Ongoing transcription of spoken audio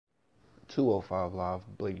205 Live,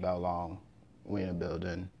 Blake Bowlong, we in the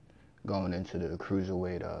building, going into the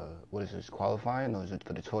cruiserweight, what is this, qualifying, or is it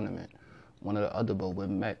for the tournament? One or the other, but we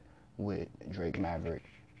met with Drake Maverick,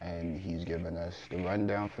 and he's giving us the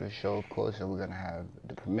rundown for the show, of course, and we're going to have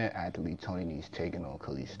the premier athlete, Tony Nese, taking on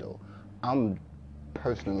Kalisto. I'm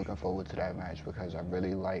personally looking forward to that match because I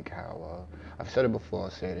really like how, I've said it before, I'll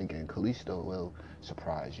say it again, Kalisto will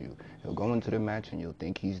surprise you. He'll go into the match and you'll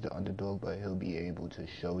think he's the underdog, but he'll be able to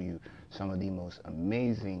show you some of the most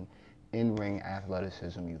amazing in-ring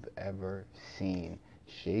athleticism you've ever seen.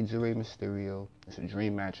 Shades of Rey Mysterio. It's a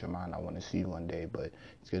dream match of mine I want to see one day, but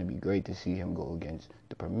it's going to be great to see him go against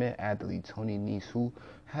the premier athlete, Tony Nese, who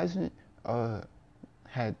hasn't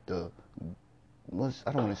had the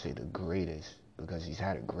I don't want to say the greatest, because he's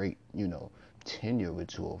had a great, tenure with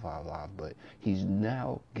 205 Live, but he's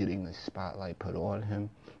now getting the spotlight put on him.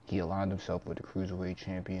 He aligned himself with the Cruiserweight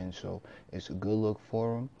champion, so it's a good look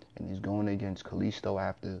for him, and he's going against Kalisto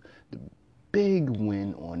after the big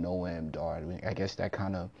win on Noam Dar. I guess that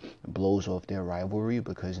kind of blows off their rivalry,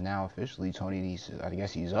 because now officially Tony Nese, I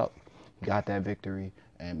guess he's up. He got that victory,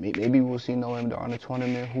 and maybe we'll see Noam Dar in the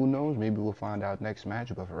tournament. Who knows? Maybe we'll find out next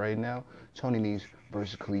match, but for right now, Tony Nese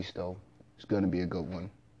versus Kalisto. It's going to be a good one.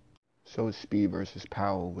 So it's speed versus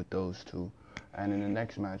power with those two. And in the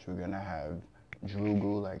next match, we're going to have Drew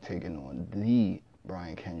Gulak taking on the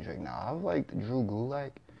Brian Kendrick. Now, I've liked Drew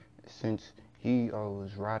Gulak since he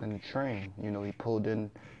was riding the train. He pulled in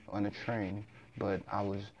on a train, but I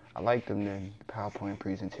liked him then. The PowerPoint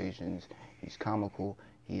presentations, he's comical.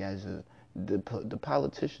 He has the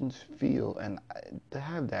politicians feel, and to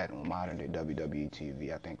have that on modern day WWE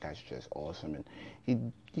TV, I think that's just awesome,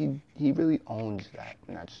 and he really owns that,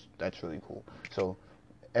 and that's really cool. So,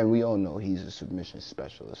 and we all know he's a submission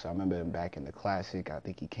specialist. I remember him back in the Classic. I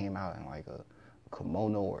think he came out in like a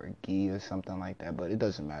kimono or a gi or something like that, but it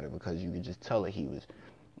doesn't matter because you could just tell that he was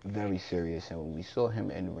very serious, and when we saw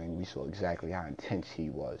him in the ring, we saw exactly how intense he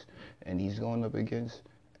was, and he's going up against,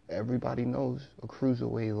 everybody knows, a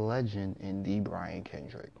cruiserweight legend in the Brian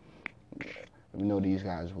Kendrick. We know these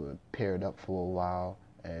guys were paired up for a while,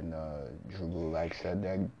 and Drew Gulak said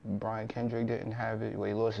that Brian Kendrick didn't have it. Well,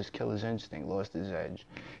 he lost his killer's instinct, lost his edge.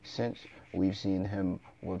 Since we've seen him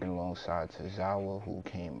working alongside Tozawa, who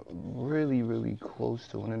came really, really close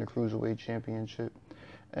to winning the Cruiserweight Championship,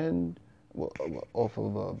 and off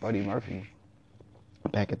of Buddy Murphy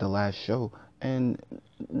back at the last show, and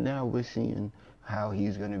now we're seeing how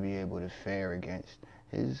he's going to be able to fare against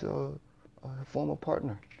his former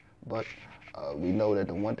partner. But we know that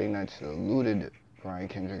the one thing that's eluded Brian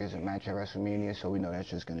Kendrick is a match at WrestleMania, so we know that's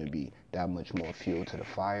just going to be that much more fuel to the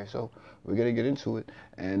fire. So we're going to get into it,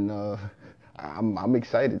 and I'm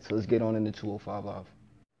excited. So let's get on into 205 Live.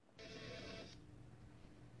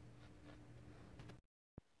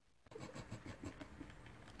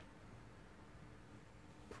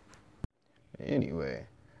 Anyway,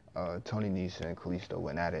 Tony Nese and Kalisto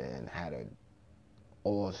went at it and had an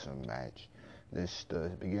awesome match.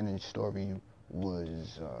 The beginning story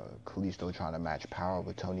was Kalisto trying to match power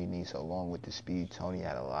with Tony Nese along with the speed. Tony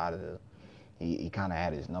had a lot of he kind of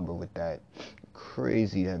had his number with that.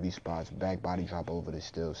 Crazy heavy spots, back body drop over the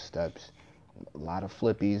steel steps. A lot of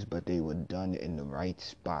flippies, but they were done in the right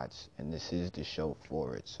spots, and this is the show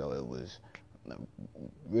for it. So it was a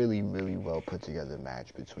really, really well put together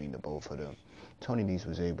match between the both of them. Tony Nese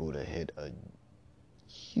was able to hit a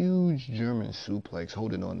huge German suplex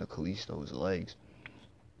holding on to Kalisto's legs,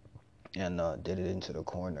 and did it into the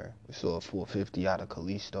corner. We saw a 450 out of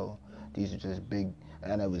Kalisto. These are just big,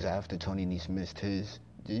 and it was after Tony Nese missed his.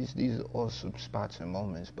 These are awesome spots and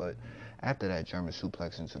moments, but after that German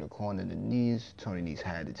suplex into the corner, the knees, Tony Nese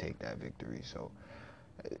had to take that victory. So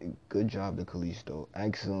good job to Kalisto.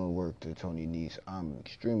 Excellent work to Tony Nese. I'm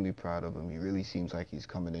extremely proud of him. He really seems like he's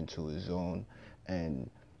coming into his own, and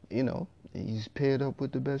he's paired up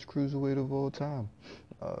with the best cruiserweight of all time.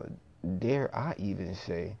 Dare I even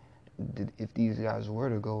say, if these guys were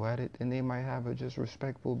to go at it, then they might have a just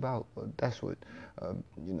respectful bout. That's what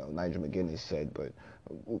Nigel McGuinness said. But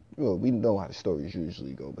we know how the stories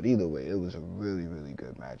usually go. But either way, it was a really, really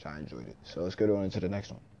good match. I enjoyed it. So let's get on into the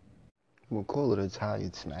next one. We'll call it a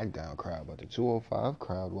tired SmackDown crowd, but the 205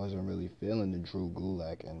 crowd wasn't really feeling the Drew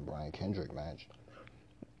Gulak and Brian Kendrick match.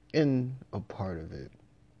 In a part of it,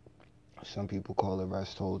 some people call it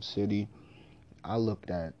Rest Hold City. I looked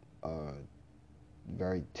at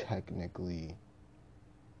very technically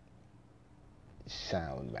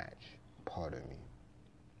sound match, pardon me.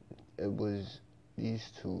 It was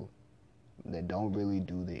these two that don't really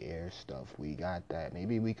do the air stuff. We got that.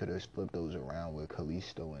 Maybe we could have split those around with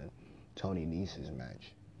Kalisto and Tony Nese's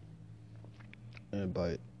match.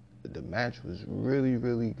 But the match was really,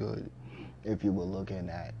 really good if you were looking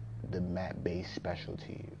at the mat-based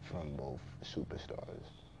specialty from both superstars.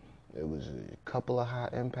 It was a couple of high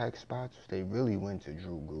impact spots. They really went to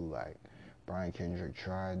Drew Gulak. Brian Kendrick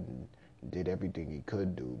tried and did everything he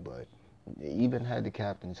could do, but even had the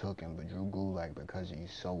captains hooking. But Drew Gulak, because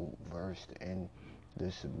he's so versed in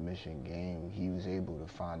the submission game, he was able to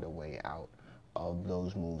find a way out of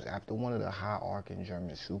those moves. After one of the high arcing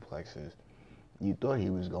German suplexes, you thought he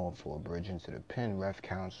was going for a bridge into the pin. Ref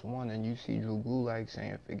counts one, and you see Drew Gulak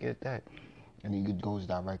saying, "Forget that," and he goes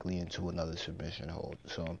directly into another submission hold.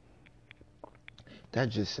 So that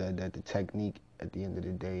just said that the technique at the end of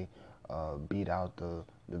the day beat out the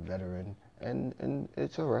veteran, and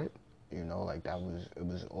it's all right. You know, like it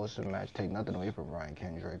was an awesome match. Take nothing away from Brian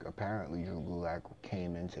Kendrick. Apparently, Drew Gulak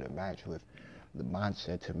came into the match with the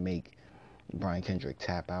mindset to make Brian Kendrick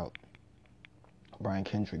tap out. Brian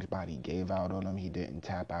Kendrick's body gave out on him. He didn't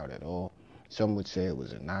tap out at all. Some would say it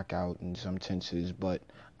was a knockout in some tenses, but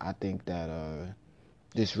I think that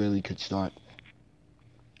this really could start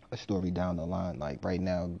a story down the line. Like right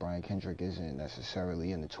now, Brian Kendrick isn't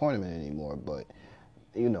necessarily in the tournament anymore, but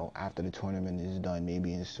you know, after the tournament is done,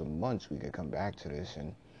 maybe in some months we could come back to this,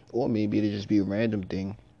 and or maybe it'll just be a random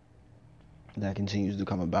thing that continues to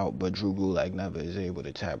come about. But Drew Gulak never is able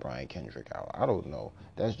to tap Brian Kendrick out. I don't know.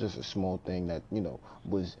 That's just a small thing that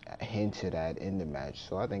was hinted at in the match,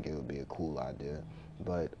 so I think it would be a cool idea.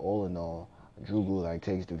 But all in all, Drew Gulak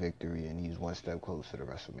takes the victory, and he's one step closer to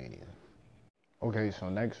WrestleMania. Okay, so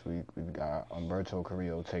next week we've got Humberto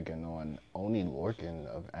Carrillo taking on Oney Lorcan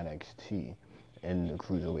of NXT in the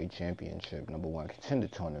Cruiserweight Championship #1 contender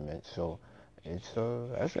tournament. So it's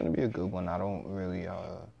that's gonna be a good one. I don't really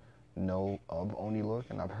know of Oney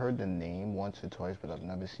Lorcan. I've heard the name once or twice, but I've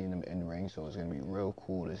never seen him in ring. So it's gonna be real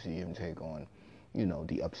cool to see him take on,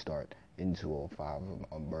 the upstart in 205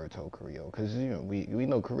 Humberto Carrillo, because we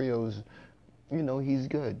know Carrillo's, he's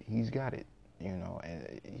good. He's got it.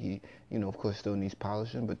 And he, of course, still needs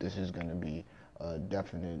polishing, but this is going to be a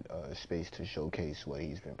definite space to showcase what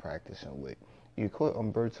he's been practicing with. You caught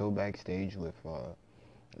Humberto backstage with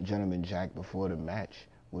Gentleman Jack before the match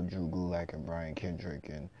with Drew Gulak and Brian Kendrick,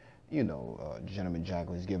 and Gentleman Jack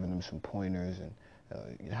was giving him some pointers and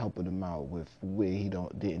helping him out with where he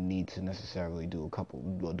didn't need to necessarily do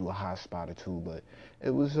a high spot or two, but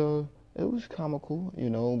it was comical.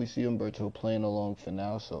 We see Humberto playing along for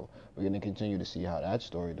now, so we're going to continue to see how that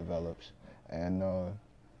story develops. And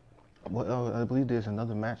I believe there's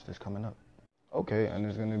another match that's coming up. Okay, and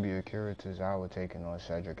there's going to be Akira Tozawa taking on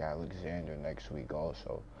Cedric Alexander next week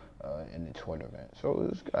also in the tournament. So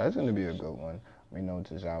it's going to be a good one. We know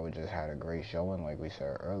Tozawa just had a great showing, like we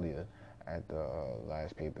said earlier, at the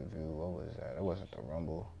last pay-per-view. What was that? It wasn't the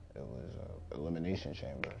Rumble. It was Elimination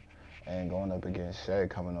Chamber. And going up against Ced,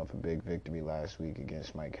 coming off a big victory last week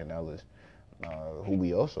against Mike Kanellis, who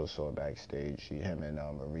we also saw backstage. Him and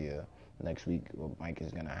Maria. Next week, Mike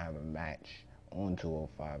is going to have a match on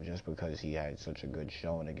 205 just because he had such a good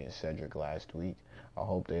showing against Cedric last week. I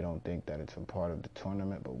hope they don't think that it's a part of the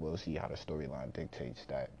tournament, but we'll see how the storyline dictates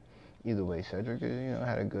that. Either way, Cedric,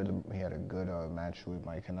 had a good match with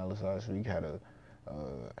Mike Kanellis last week. Had a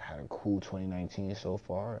cool 2019 so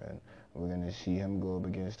far, and we're gonna see him go up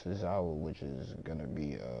against Tozawa, which is gonna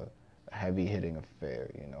be a heavy hitting affair.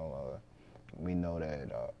 We know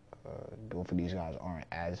that both of these guys aren't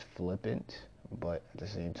as flippant, but at the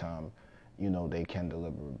same time, they can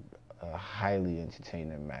deliver a highly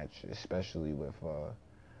entertaining match, especially with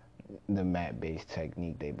the mat-based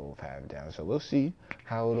technique they both have down. So we'll see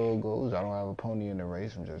how it all goes. I don't have a pony in the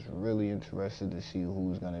race. I'm just really interested to see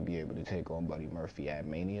who's going to be able to take on Buddy Murphy at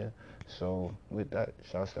Mania. So with that,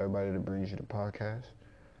 shouts to everybody that brings you the podcast.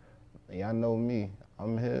 Y'all know me.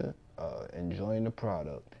 I'm here enjoying the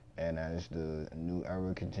product. And as the new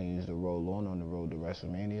era continues to roll on the road to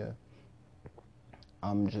WrestleMania,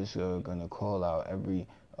 I'm just going to call out every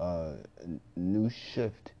new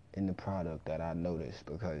shift in the product that I noticed,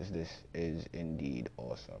 because this is indeed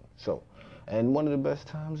awesome. So, and one of the best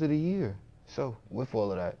times of the year. So, with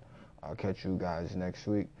all of that, I'll catch you guys next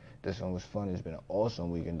week. This one was fun. It's been an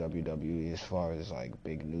awesome week in WWE as far as like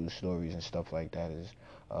big news stories and stuff like that has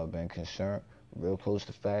been concerned. Real close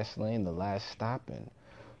to Fastlane, the last stop, and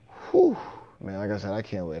whew, man, like I said, I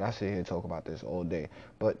can't wait. I sit here and talk about this all day,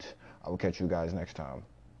 but I will catch you guys next time.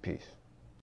 Peace.